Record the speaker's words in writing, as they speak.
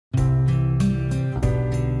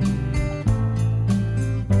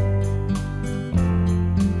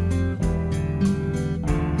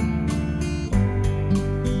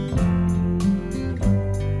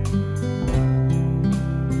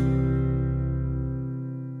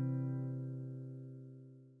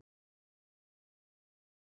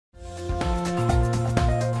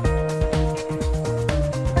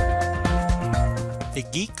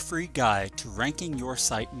Geek-Free Guide to Ranking Your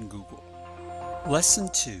Site in Google. Lesson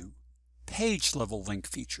 2. Page Level Link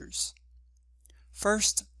Features.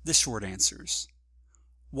 First, the short answers.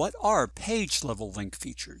 What are page level link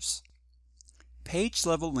features? Page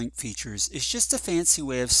level link features is just a fancy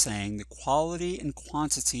way of saying the quality and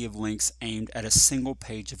quantity of links aimed at a single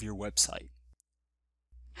page of your website.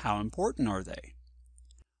 How important are they?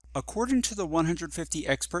 According to the 150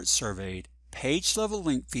 experts surveyed, page level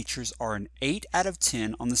link features are an 8 out of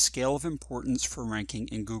 10 on the scale of importance for ranking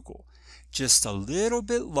in Google, just a little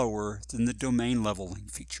bit lower than the domain level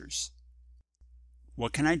link features.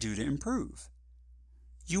 What can I do to improve?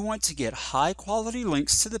 You want to get high quality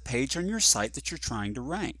links to the page on your site that you're trying to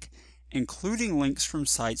rank, including links from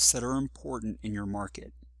sites that are important in your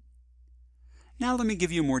market. Now let me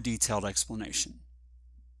give you a more detailed explanation.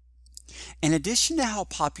 In addition to how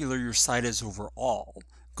popular your site is overall,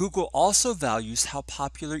 Google also values how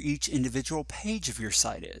popular each individual page of your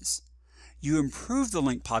site is. You improve the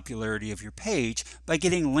link popularity of your page by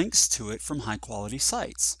getting links to it from high-quality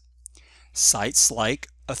sites. Sites like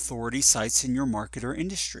authority sites in your market or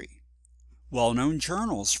industry, well-known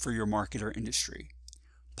journals for your market or industry,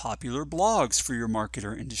 popular blogs for your market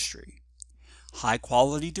or industry,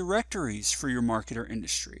 high-quality directories for your market or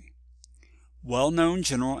industry, well-known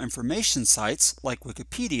general information sites like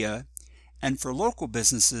Wikipedia, and for local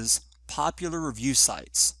businesses, popular review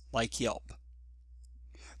sites like Yelp.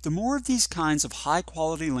 The more of these kinds of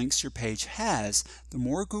high-quality links your page has, the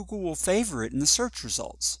more Google will favor it in the search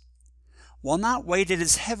results. While not weighted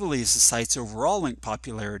as heavily as the site's overall link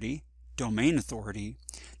popularity, domain authority,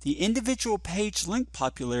 the individual page link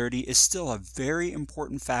popularity is still a very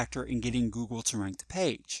important factor in getting Google to rank the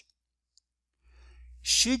page.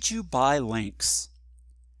 Should you buy links?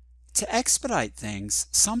 To expedite things,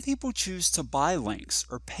 some people choose to buy links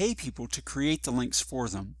or pay people to create the links for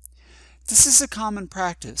them. This is a common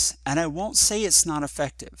practice, and I won't say it's not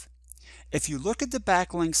effective. If you look at the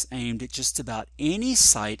backlinks aimed at just about any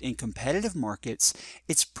site in competitive markets,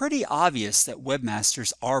 it's pretty obvious that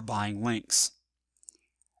webmasters are buying links.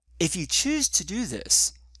 If you choose to do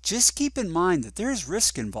this, just keep in mind that there is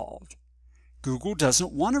risk involved. Google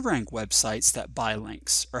doesn't want to rank websites that buy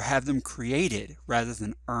links or have them created rather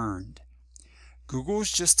than earned. Google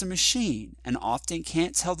is just a machine and often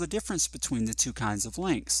can't tell the difference between the two kinds of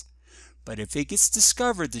links. But if it gets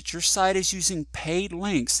discovered that your site is using paid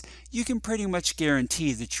links, you can pretty much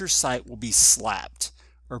guarantee that your site will be slapped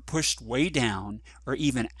or pushed way down or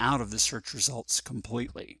even out of the search results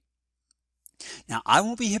completely. Now, I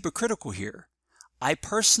won't be hypocritical here. I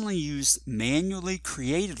personally use manually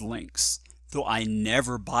created links, though I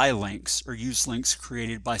never buy links or use links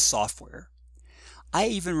created by software. I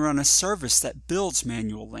even run a service that builds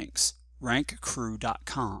manual links,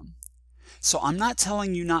 rankcrew.com. So I'm not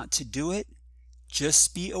telling you not to do it,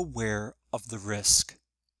 just be aware of the risk.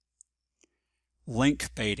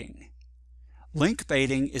 Link baiting. Link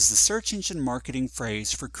baiting is the search engine marketing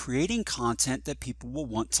phrase for creating content that people will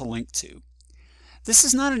want to link to. This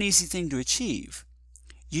is not an easy thing to achieve.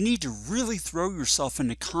 You need to really throw yourself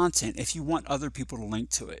into content if you want other people to link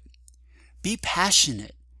to it. Be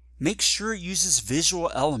passionate. Make sure it uses visual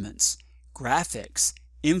elements, graphics,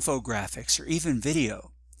 infographics, or even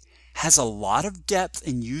video. Has a lot of depth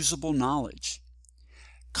and usable knowledge.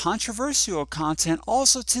 Controversial content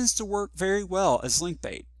also tends to work very well as link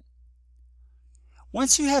bait.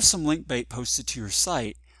 Once you have some link bait posted to your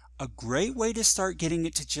site, a great way to start getting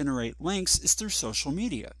it to generate links is through social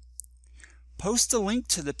media. Post a link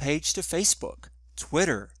to the page to Facebook,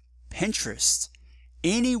 Twitter, Pinterest,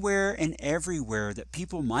 anywhere and everywhere that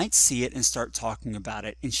people might see it and start talking about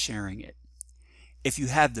it and sharing it. If you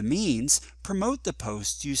have the means, promote the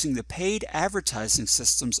post using the paid advertising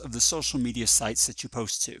systems of the social media sites that you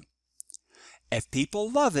post to. If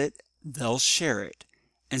people love it, they'll share it,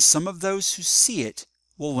 and some of those who see it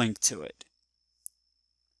will link to it.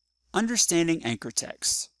 Understanding anchor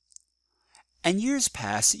text. In years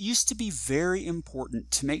past, it used to be very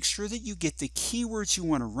important to make sure that you get the keywords you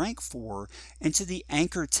want to rank for into the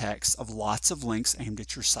anchor text of lots of links aimed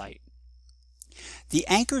at your site. The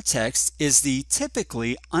anchor text is the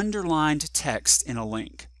typically underlined text in a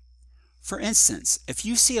link. For instance, if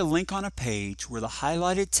you see a link on a page where the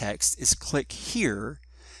highlighted text is "click here,"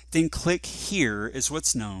 then "click here" is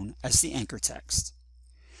what's known as the anchor text.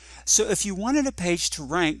 So if you wanted a page to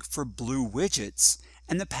rank for blue widgets,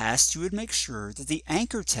 in the past you would make sure that the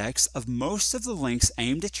anchor text of most of the links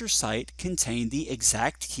aimed at your site contained the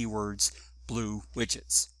exact keywords "blue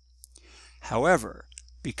widgets." However,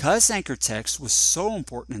 because anchor text was so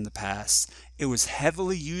important in the past, it was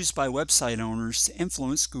heavily used by website owners to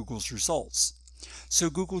influence Google's results. So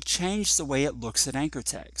Google changed the way it looks at anchor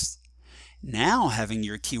text. Now having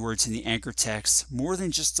your keywords in the anchor text more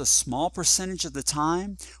than just a small percentage of the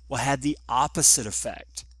time will have the opposite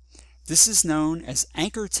effect. This is known as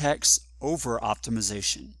anchor text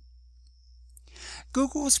over-optimization.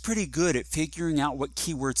 Google is pretty good at figuring out what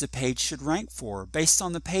keywords a page should rank for based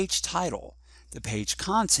on the page title, the page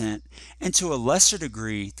content, and to a lesser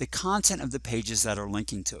degree, the content of the pages that are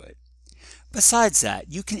linking to it. Besides that,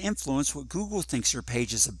 you can influence what Google thinks your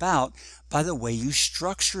page is about by the way you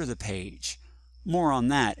structure the page. More on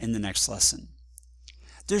that in the next lesson.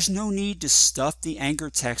 There's no need to stuff the anchor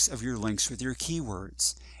text of your links with your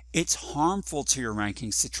keywords. It's harmful to your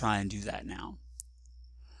rankings to try and do that now.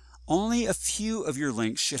 Only a few of your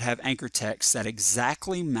links should have anchor text that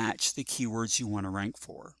exactly match the keywords you want to rank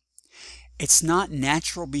for. It's not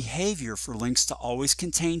natural behavior for links to always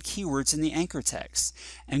contain keywords in the anchor text,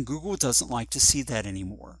 and Google doesn't like to see that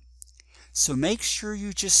anymore. So make sure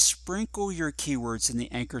you just sprinkle your keywords in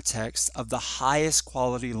the anchor text of the highest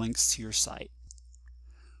quality links to your site.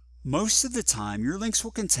 Most of the time, your links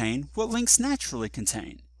will contain what links naturally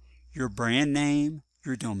contain: your brand name,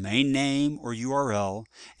 your domain name or URL,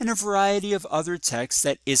 and a variety of other text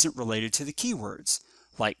that isn't related to the keywords,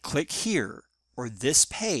 like click here or this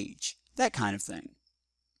page, that kind of thing.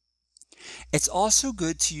 It's also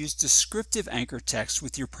good to use descriptive anchor text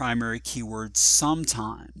with your primary keywords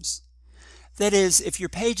sometimes. That is, if your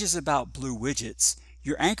page is about blue widgets,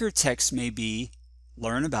 your anchor text may be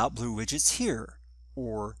 "Learn about blue widgets here,"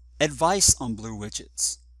 or "Advice on blue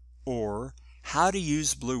widgets," or "How to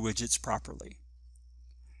use blue widgets properly."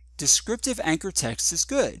 Descriptive anchor text is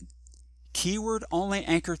good. Keyword-only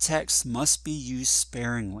anchor text must be used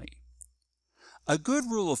sparingly. A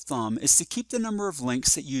good rule of thumb is to keep the number of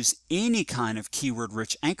links that use any kind of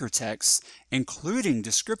keyword-rich anchor text, including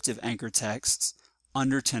descriptive anchor texts,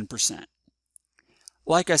 under 10%.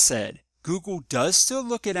 Like I said, Google does still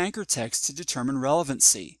look at anchor text to determine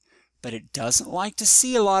relevancy, but it doesn't like to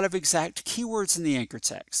see a lot of exact keywords in the anchor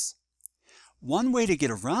text. One way to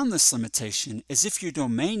get around this limitation is if your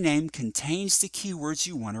domain name contains the keywords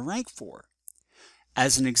you want to rank for.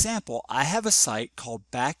 As an example, I have a site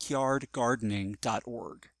called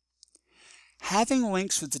backyardgardening.org. Having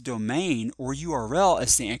links with the domain or URL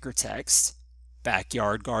as the anchor text,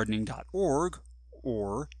 backyardgardening.org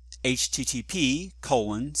or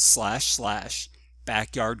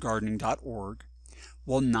http://backyardgardening.org,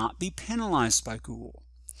 will not be penalized by Google,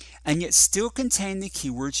 and yet still contain the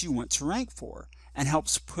keywords you want to rank for, and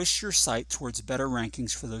helps push your site towards better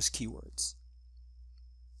rankings for those keywords.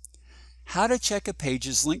 How to check a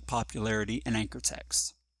page's link popularity in anchor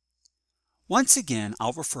text. Once again,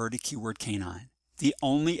 I'll refer to Keyword Canine, the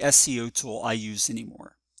only SEO tool I use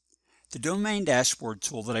anymore. The domain dashboard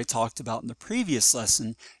tool that I talked about in the previous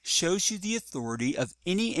lesson shows you the authority of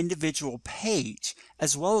any individual page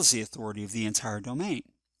as well as the authority of the entire domain.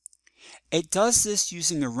 It does this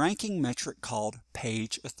using a ranking metric called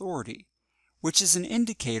page authority, which is an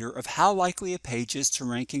indicator of how likely a page is to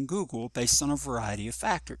rank in Google based on a variety of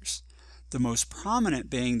factors, the most prominent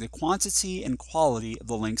being the quantity and quality of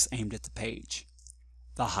the links aimed at the page.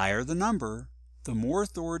 The higher the number, the more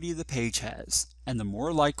authority the page has, and the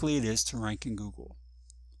more likely it is to rank in Google.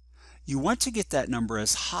 You want to get that number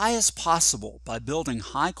as high as possible by building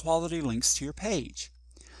high-quality links to your page.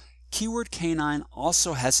 Keyword Canine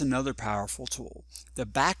also has another powerful tool, the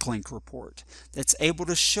backlink report, that's able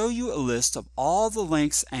to show you a list of all the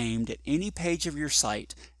links aimed at any page of your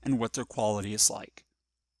site and what their quality is like.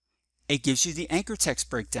 It gives you the anchor text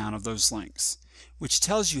breakdown of those links, which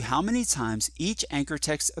tells you how many times each anchor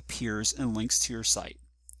text appears in links to your site.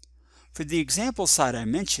 For the example site I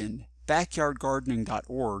mentioned,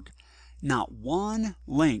 backyardgardening.org, not one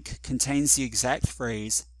link contains the exact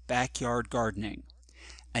phrase backyard gardening,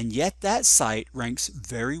 and yet that site ranks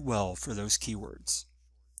very well for those keywords.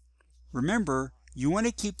 Remember, you want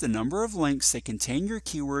to keep the number of links that contain your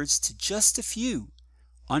keywords to just a few,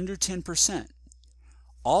 under 10%.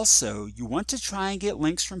 Also, you want to try and get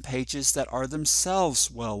links from pages that are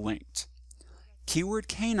themselves well linked. Keyword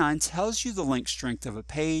Canine tells you the link strength of a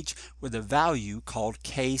page with a value called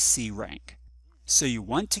KC rank. So you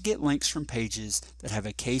want to get links from pages that have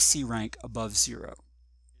a KC rank above 0.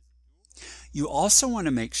 You also want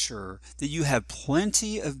to make sure that you have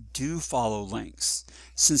plenty of do follow links,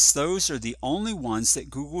 since those are the only ones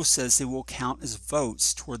that Google says they will count as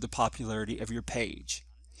votes toward the popularity of your page.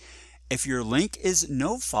 If your link is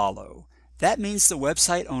no follow, that means the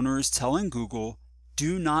website owner is telling Google,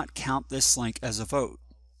 do not count this link as a vote.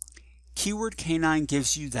 Keyword Canine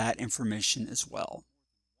gives you that information as well.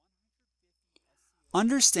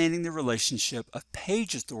 Understanding the relationship of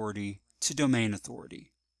page authority to domain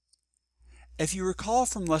authority. If you recall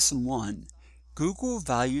from Lesson 1, Google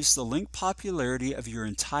values the link popularity of your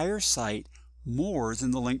entire site more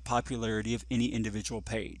than the link popularity of any individual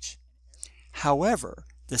page. However,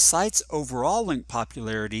 the site's overall link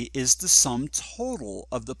popularity is the sum total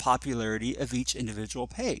of the popularity of each individual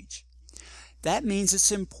page. That means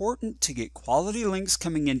it's important to get quality links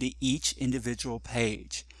coming into each individual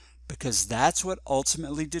page, because that's what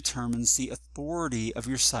ultimately determines the authority of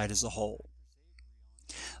your site as a whole.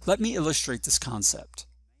 Let me illustrate this concept.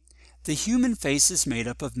 The human face is made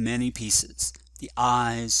up of many pieces: the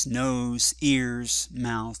eyes, nose, ears,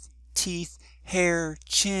 mouth, teeth, hair,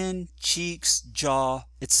 chin, cheeks, jaw,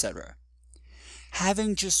 etc.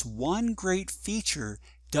 Having just one great feature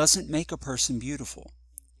doesn't make a person beautiful.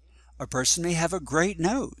 A person may have a great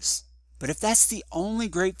nose, but if that's the only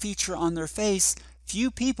great feature on their face, few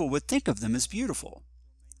people would think of them as beautiful.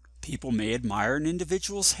 People may admire an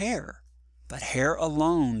individual's hair, but hair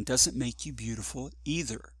alone doesn't make you beautiful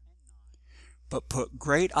either. But put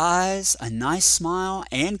great eyes, a nice smile,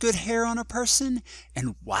 and good hair on a person,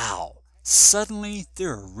 and wow, suddenly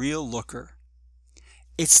they're a real looker.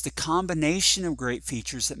 It's the combination of great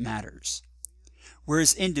features that matters.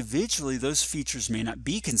 Whereas individually those features may not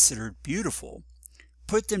be considered beautiful,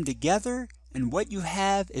 put them together and what you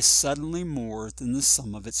have is suddenly more than the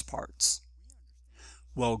sum of its parts.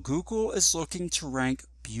 Well, Google is looking to rank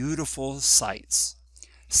beautiful sites,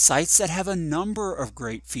 sites that have a number of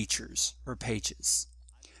great features or pages.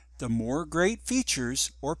 The more great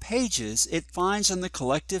features or pages it finds on the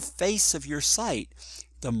collective face of your site,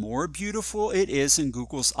 the more beautiful it is in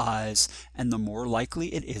Google's eyes and the more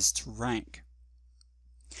likely it is to rank.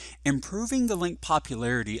 Improving the link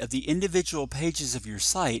popularity of the individual pages of your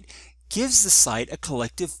site gives the site a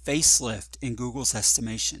collective facelift in Google's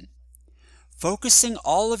estimation. Focusing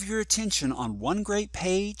all of your attention on one great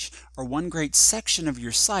page or one great section of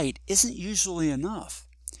your site isn't usually enough.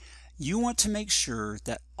 You want to make sure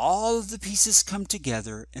that all of the pieces come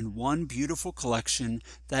together in one beautiful collection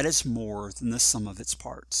that is more than the sum of its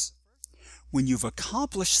parts. When you've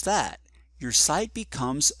accomplished that, your site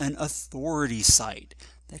becomes an authority site,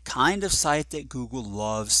 the kind of site that Google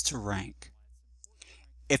loves to rank.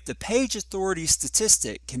 If the page authority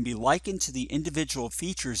statistic can be likened to the individual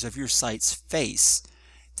features of your site's face,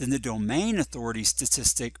 then the domain authority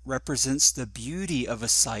statistic represents the beauty of a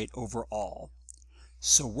site overall.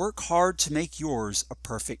 So work hard to make yours a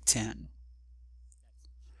perfect 10.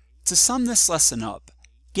 To sum this lesson up,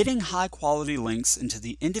 getting high quality links into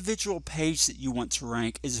the individual page that you want to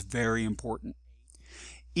rank is very important.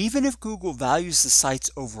 Even if Google values the site's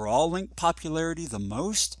overall link popularity the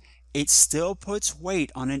most, it still puts weight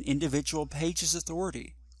on an individual page's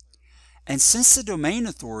authority. And since the domain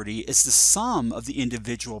authority is the sum of the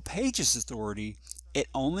individual page's authority, it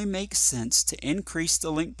only makes sense to increase the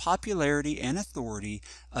link popularity and authority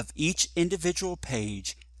of each individual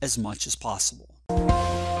page as much as possible.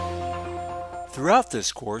 Throughout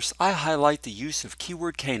this course, I highlight the use of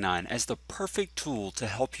Keyword K9 as the perfect tool to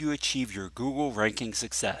help you achieve your Google ranking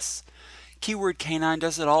success. Keyword K9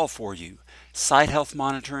 does it all for you: site health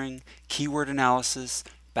monitoring, keyword analysis,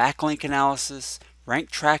 backlink analysis, rank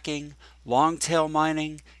tracking, long tail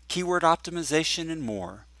mining, keyword optimization, and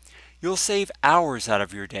more. You'll save hours out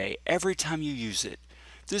of your day every time you use it.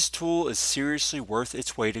 This tool is seriously worth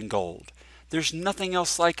its weight in gold. There's nothing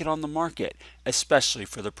else like it on the market, especially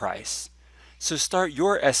for the price. So start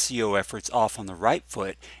your SEO efforts off on the right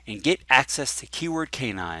foot and get access to Keyword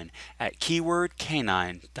K9 at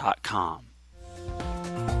keywordk9.com.